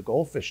being in the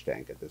goldfish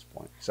tank at this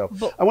point. So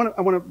I want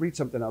to read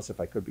something else if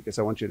I could, because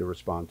I want you to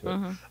respond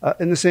to it.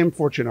 In the same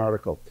Fortune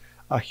article,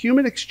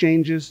 human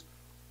exchanges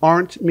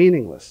aren't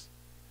meaningless.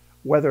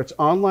 Whether it's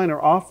online or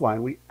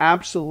offline, we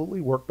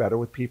absolutely work better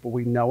with people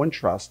we know and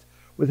trust,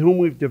 with whom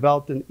we've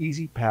developed an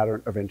easy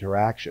pattern of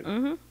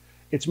interaction.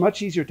 It's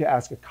much easier to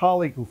ask a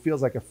colleague who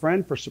feels like a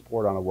friend for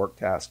support on a work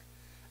task,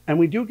 and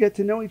we do get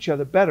to know each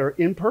other better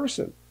in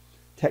person.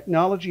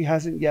 Technology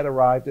hasn't yet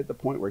arrived at the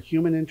point where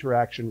human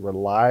interaction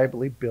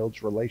reliably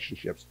builds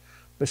relationships,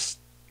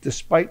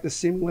 despite the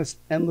seamless,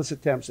 endless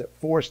attempts at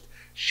forced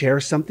share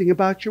something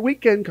about your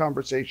weekend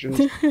conversations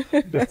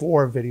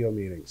before video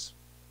meetings.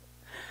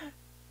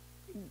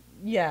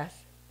 Yes.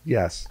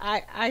 Yes.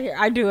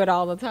 I do it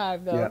all the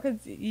time, though,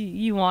 because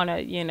you want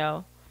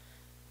to,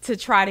 to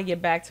try to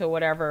get back to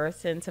whatever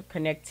sense of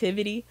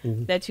connectivity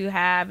that you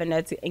have, and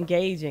that's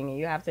engaging. And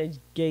you have to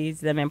engage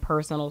them in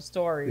personal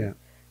stories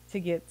to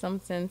get some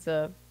sense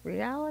of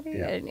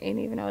reality, and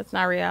even though it's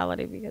not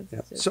reality, because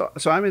it's just,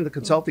 so I'm in the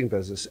consulting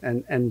business,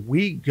 and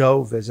we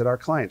go visit our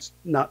clients,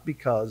 not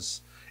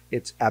because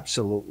it's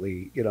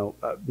absolutely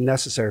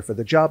necessary for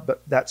the job,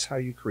 but that's how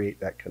you create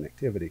that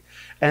connectivity.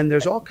 And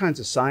there's all kinds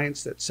of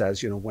science that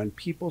says when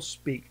people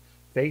speak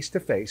face to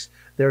face,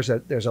 there's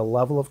a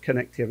level of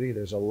connectivity,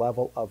 there's a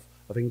level of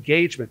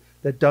engagement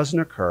that doesn't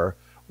occur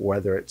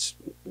whether it's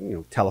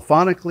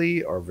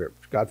telephonically or,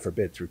 God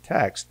forbid, through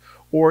text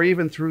or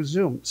even through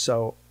Zoom.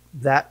 So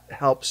that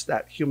helps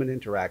that human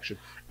interaction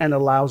and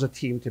allows a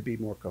team to be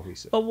more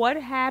cohesive. But what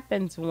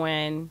happens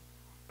when,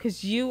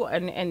 because you,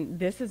 and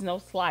this is no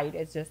slight,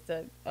 it's just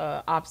a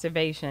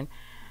observation.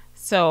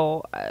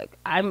 So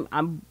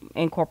I'm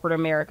in corporate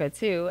America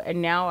too,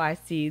 and now I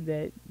see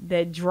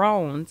that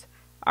drones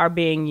are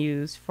being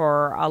used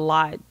for a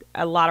lot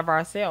of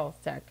our sales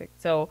tactics.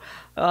 So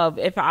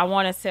if I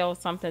want to sell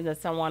something to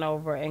someone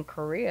over in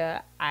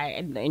Korea,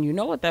 and you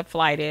know what that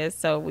flight is,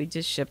 so we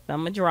just ship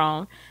them a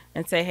drone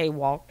and say, hey,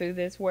 walk through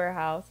this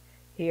warehouse.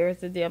 Here's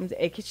the DMs.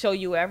 It can show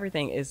you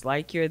everything. It's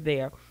like you're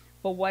there.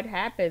 But what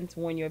happens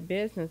when your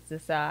business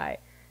decide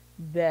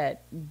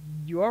that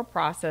your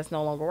process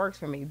no longer works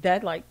for me?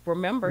 That,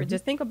 remember,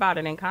 just think about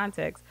it in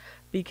context,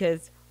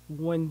 because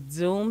when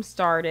Zoom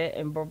started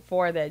and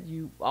before that,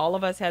 all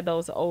of us had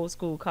those old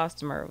school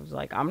customers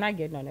like, I'm not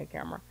getting on that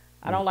camera.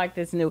 I don't like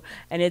this new.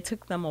 And it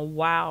took them a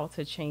while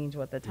to change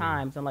with the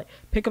times and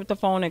pick up the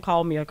phone and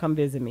call me or come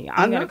visit me.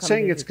 I'm not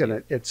saying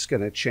it's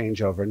gonna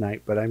change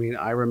overnight, but I mean,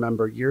 I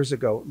remember years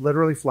ago,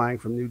 literally flying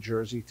from New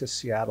Jersey to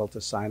Seattle to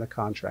sign a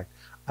contract.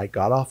 I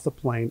got off the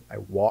plane. I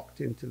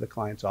walked into the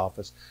client's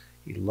office.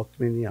 He looked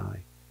me in the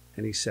eye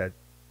and he said,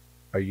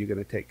 are you going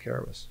to take care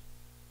of us?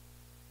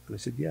 And I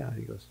said, yeah.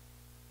 He goes,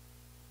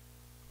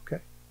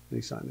 okay. And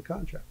he signed the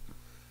contract.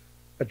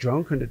 A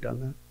drone couldn't have done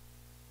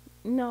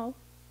that. No.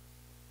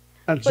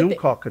 A But Zoom the,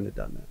 call couldn't have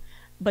done that.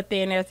 but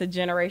then there's a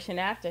generation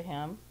after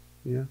him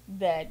Yeah.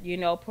 that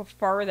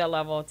prefer the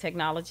level of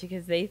technology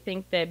because they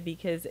think that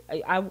because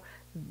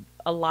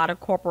a lot of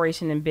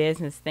corporation and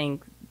business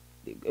think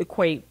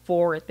equate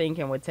forward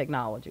thinking with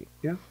technology.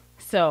 Yeah.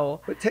 So,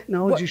 But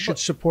technology what should but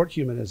support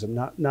humanism,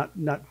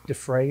 not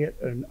defray it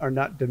or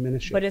not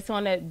diminish it. but it's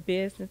on that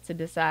business to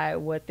decide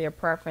what their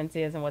preference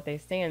is and what their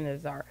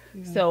standards are.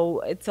 Yeah. So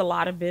it's a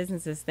lot of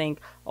businesses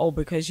think, oh,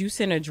 because you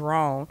send a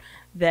drone,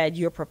 that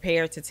you're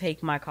prepared to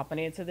take my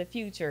company into the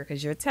future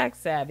because you're tech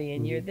savvy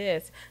and you're Hmm.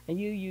 this and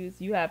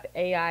you have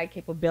AI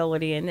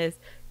capability in this,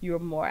 you're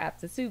more apt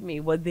to suit me.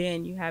 Well,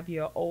 then you have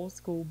your old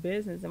school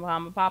business and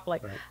mom and pop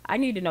like, Right. I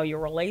need to know you're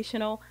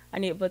relational.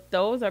 But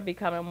those are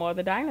becoming more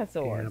the Yeah,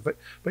 dinosaurs.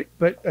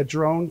 but a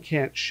drone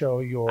can't show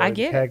your I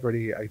get it.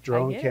 integrity. A I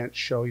drone get it. can't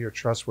show your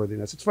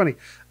trustworthiness. It's funny.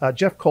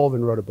 Jeff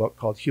Colvin wrote a book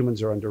called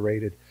 "Humans Are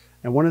Underrated,"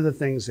 and one of the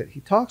things that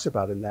he talks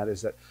about in that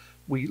is that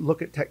we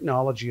look at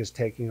technology as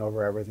taking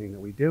over everything that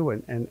we do,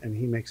 and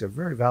he makes a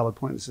very valid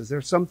point. He says there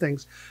are some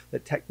things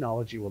that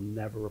technology will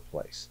never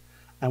replace,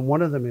 and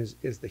one of them is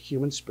the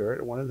human spirit,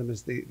 and one of them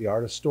is the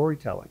art of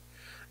storytelling.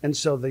 And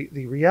so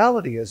the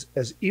reality is,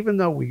 as even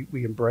though we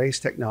embrace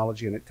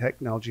technology and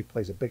technology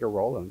plays a bigger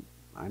role, and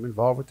I'm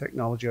involved with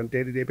technology on a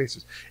day-to-day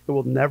basis, it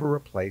will never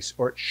replace,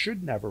 or it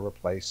should never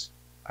replace,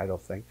 I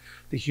don't think,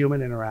 the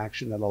human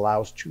interaction that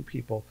allows two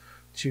people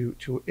to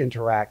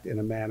interact in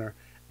a manner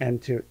and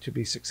to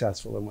be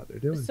successful in what they're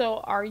doing. So,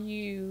 are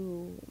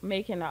you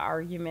making an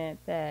argument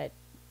that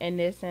in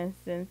this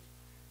instance,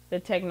 the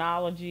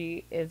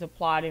technology is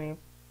applauding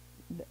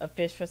a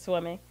fish for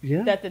swimming?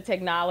 Yeah. That the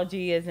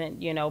technology isn't,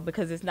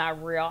 because it's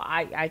not real.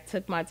 I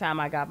took my time.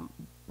 I got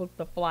booked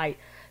the flight.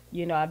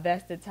 I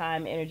invested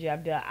time, energy.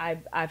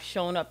 I've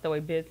shown up the way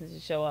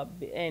businesses show up,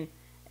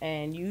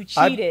 and you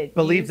I cheated.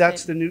 believe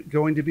that's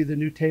going to be the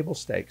new table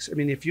stakes. I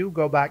mean, if you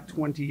go back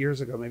 20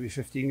 years ago, maybe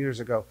 15 years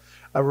ago,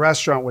 a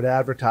restaurant would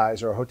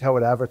advertise or a hotel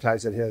would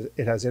advertise that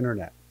it has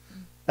internet.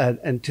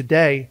 And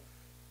today,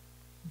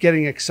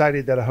 getting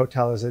excited that a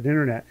hotel has an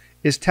internet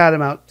is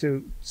tantamount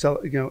to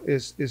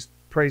is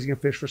praising a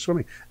fish for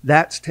swimming.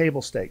 That's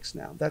table stakes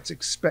now. That's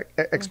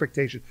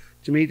expectation.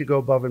 To me, to go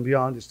above and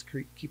beyond is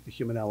to keep the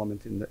human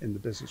element in the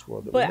business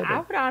world that we But live I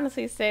in. would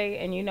honestly say,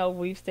 and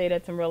we've stayed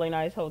at some really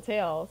nice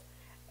hotels,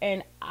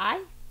 and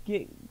I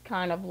get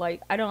kind of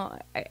like I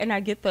don't, and I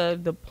get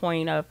the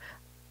point of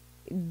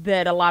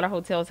that a lot of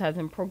hotels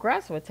hasn't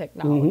progressed with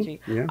technology.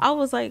 Yeah. I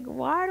was like,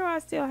 why do I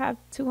still have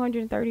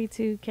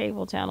 232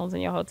 cable channels in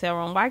your hotel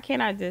room? Why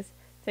can't I just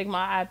take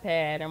my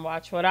iPad and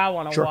watch what I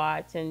want to Sure.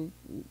 watch and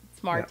Yeah.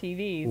 smart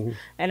TVs? Hmm.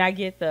 And I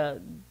get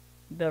the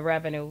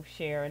revenue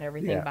share and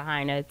everything Yeah.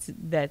 behind it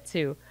that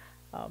too.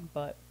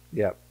 But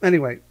Yeah.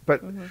 Anyway,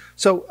 but mhm.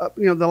 so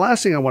the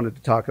last thing I wanted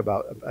to talk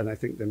about, and I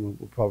think then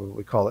we'll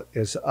probably call it,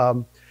 is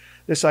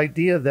this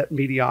idea that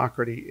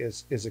mediocrity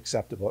is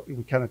acceptable.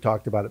 We kind of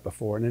talked about it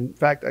before, and in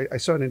fact, I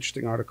saw an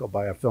interesting article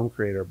by a film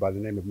creator by the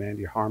name of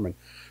Mandy Harmon.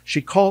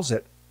 She calls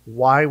it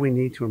 "Why We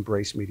Need to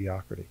Embrace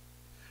Mediocrity."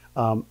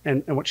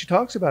 And what she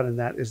talks about in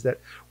that is that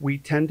we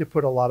tend to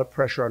put a lot of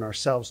pressure on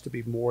ourselves to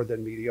be more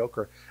than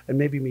mediocre, and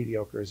maybe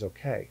mediocre is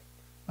okay.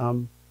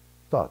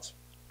 Thoughts?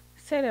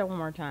 Say that one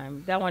more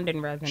time. That one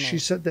didn't She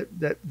resonate. said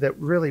that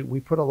really we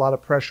put a lot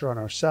of pressure on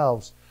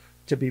ourselves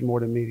to be more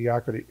than To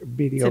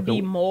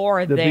be more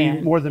to be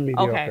than. more than Okay,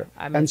 mediocre.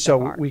 I And missed that so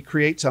part. we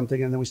create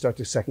something, and then we start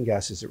to second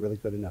guess: is it really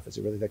good enough? Is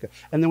it really that good?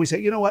 And then we say,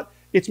 you know what?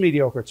 It's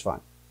mediocre. It's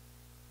fine.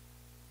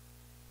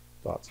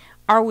 Thoughts?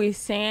 Are we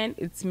saying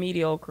it's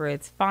mediocre,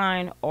 it's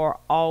fine, or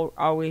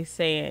are we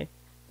saying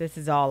this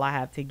is all I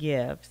have to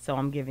give, so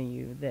I'm giving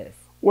you this?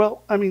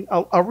 Well, I mean,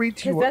 I'll read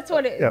to you. Because that's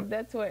what it. Yeah,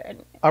 That's what.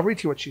 I'll read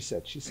to you what she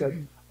said. She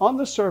said, on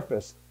the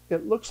surface,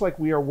 it looks like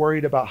we are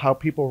worried about how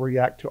people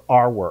react to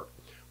our work.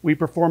 We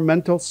perform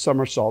mental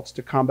somersaults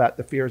to combat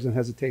the fears and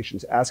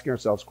hesitations, asking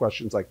ourselves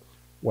questions like,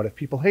 what if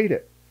people hate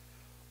it?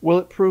 Will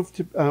it prove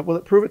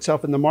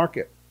itself in the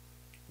market?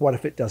 What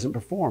if it doesn't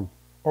perform?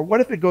 Or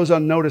what if it goes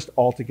unnoticed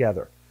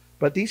altogether?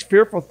 But these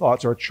fearful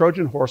thoughts are a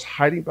Trojan horse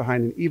hiding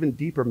behind an even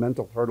deeper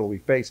mental hurdle we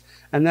face.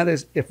 And that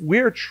is, if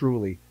we're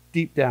truly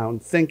deep down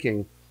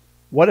thinking,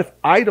 what if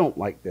I don't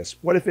like this?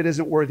 What if it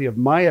isn't worthy of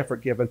my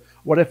effort given?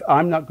 What if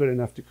I'm not good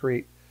enough to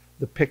create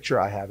the picture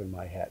I have in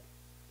my head?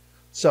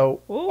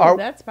 So, Ooh,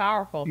 that's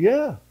powerful.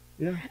 yeah,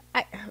 yeah.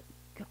 I,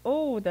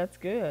 oh, that's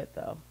good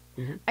though.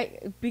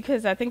 Mhm.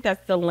 Because I think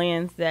that's the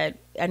lens that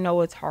I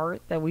know it's hard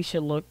that we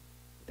should look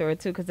through it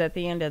too. Because at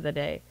the end of the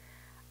day,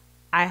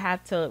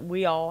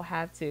 we all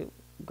have to,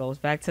 goes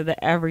back to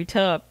the every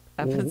tub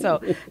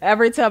episode.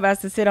 Every tub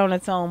has to sit on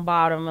its own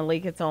bottom and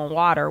leak its own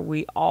water.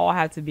 We all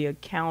have to be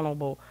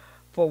accountable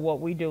for what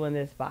we do in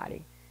this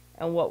body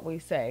and what we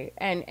say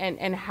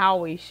and how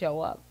we show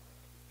up.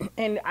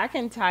 And I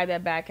can tie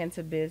that back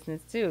into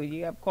business too.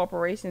 You have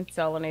corporations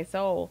selling their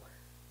soul,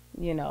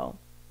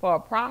 for a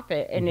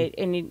profit, and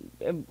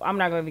I'm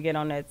not going to get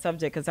on that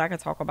subject because I could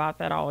talk about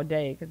that all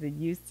day. Because it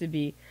used to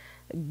be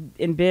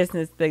in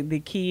business, the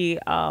key,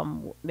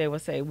 they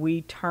would say,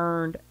 we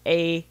turned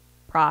a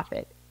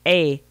profit,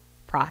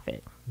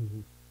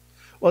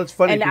 Well, it's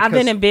funny And I've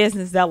been because in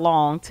business that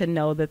long to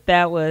know that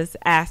that was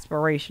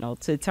aspirational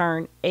to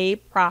turn a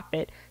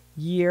profit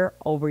year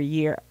over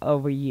year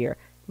over year.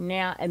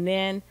 Now and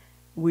then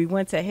we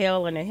went to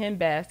hell in a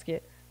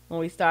handbasket when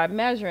we started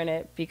measuring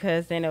it,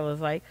 because then it was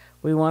like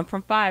we went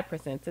from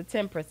 5% to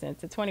 10%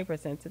 to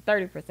 20% to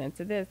 30%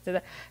 to this to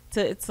that,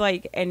 to it's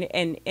like, and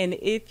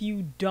if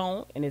you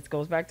don't, and it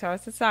goes back to our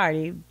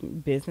society,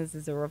 business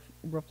is a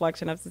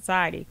reflection of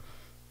society,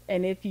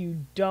 and if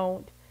you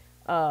don't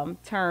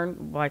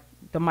turn like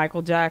the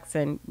Michael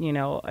Jackson,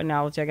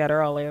 analogy I got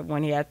earlier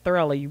when he had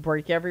Thriller, you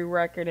break every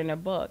record in a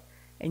book,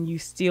 and you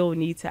still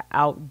need to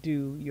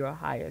outdo your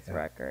highest yeah,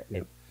 record.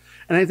 yeah.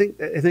 And I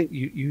think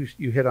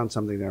you hit on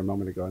something there a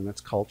moment ago, and that's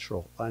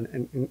cultural.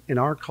 And in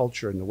our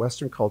culture, in the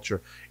Western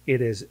culture,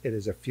 it is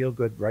a feel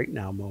good right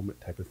now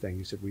moment type of thing.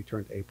 You said we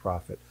turned a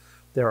profit.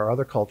 There are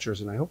other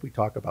cultures, and I hope we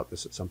talk about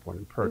this at some point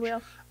in We Perch.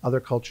 will. Other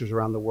cultures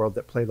around the world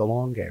that play the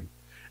long game,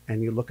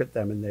 and you look at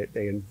them and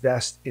they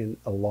invest in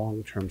a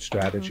long term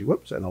strategy.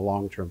 Whoops, and a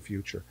long term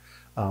future.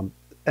 Um,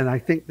 and I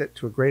think that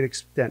to a great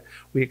extent,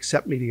 we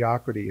accept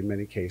mediocrity in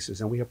many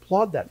cases, and we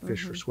applaud that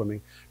fish for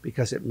swimming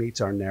because it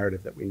meets our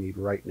narrative that we need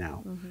right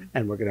now.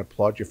 And we're going to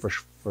applaud you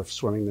for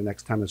swimming the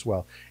next time as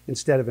well.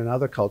 Instead of in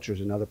other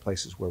cultures and other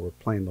places where we're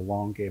playing the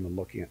long game and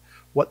looking at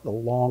what the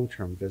long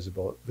term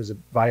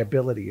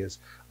viability is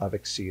of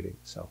exceeding.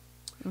 So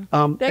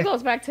That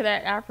goes back to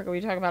that Africa. We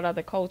talk about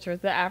other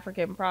cultures, the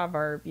African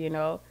proverb,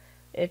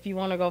 if you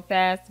want to go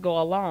fast, go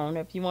alone.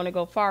 If you want to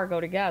go far, go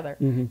together.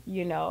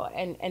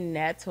 And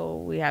that's what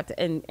we have to.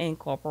 And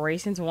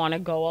corporations want to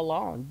go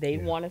alone. They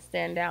yeah, want to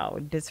stand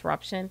out.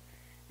 Disruption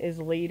is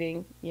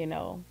leading,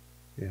 yeah.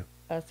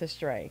 us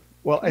astray.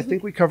 Well, I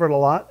think we covered a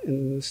lot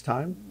in this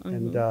time,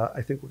 and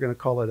I think we're going to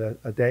call it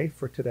a day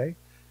for today,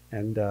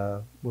 and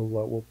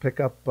we'll pick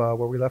up where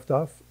we left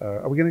off.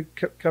 Are we going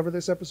to cover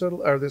this episode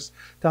or this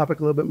topic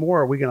a little bit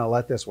more? Or are we going to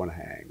let this one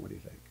hang? What do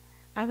you think?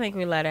 I think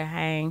we let it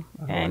hang,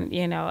 All right. and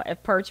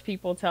if Perch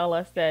people tell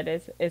us that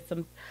it's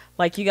some,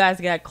 like, you guys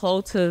got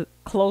close to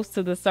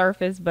the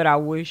surface, but I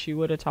wish you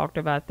would have talked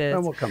about this.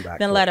 And we'll come back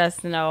Then to let it.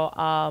 us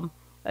know.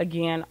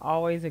 Again,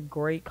 always a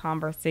great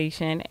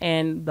conversation,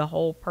 and the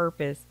whole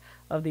purpose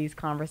of these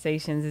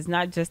conversations is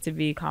not just to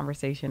be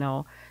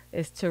conversational;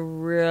 it's to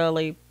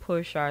really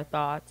push our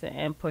thoughts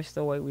and push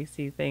the way we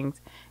see things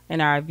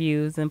and our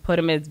views, and put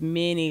them as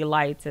many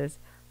lights as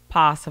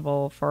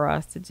possible for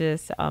us to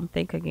just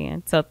think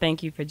again. So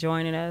thank you for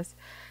joining us.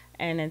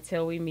 And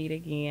until we meet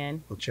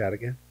again, We'll chat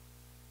again.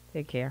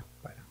 take care.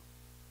 Bye now.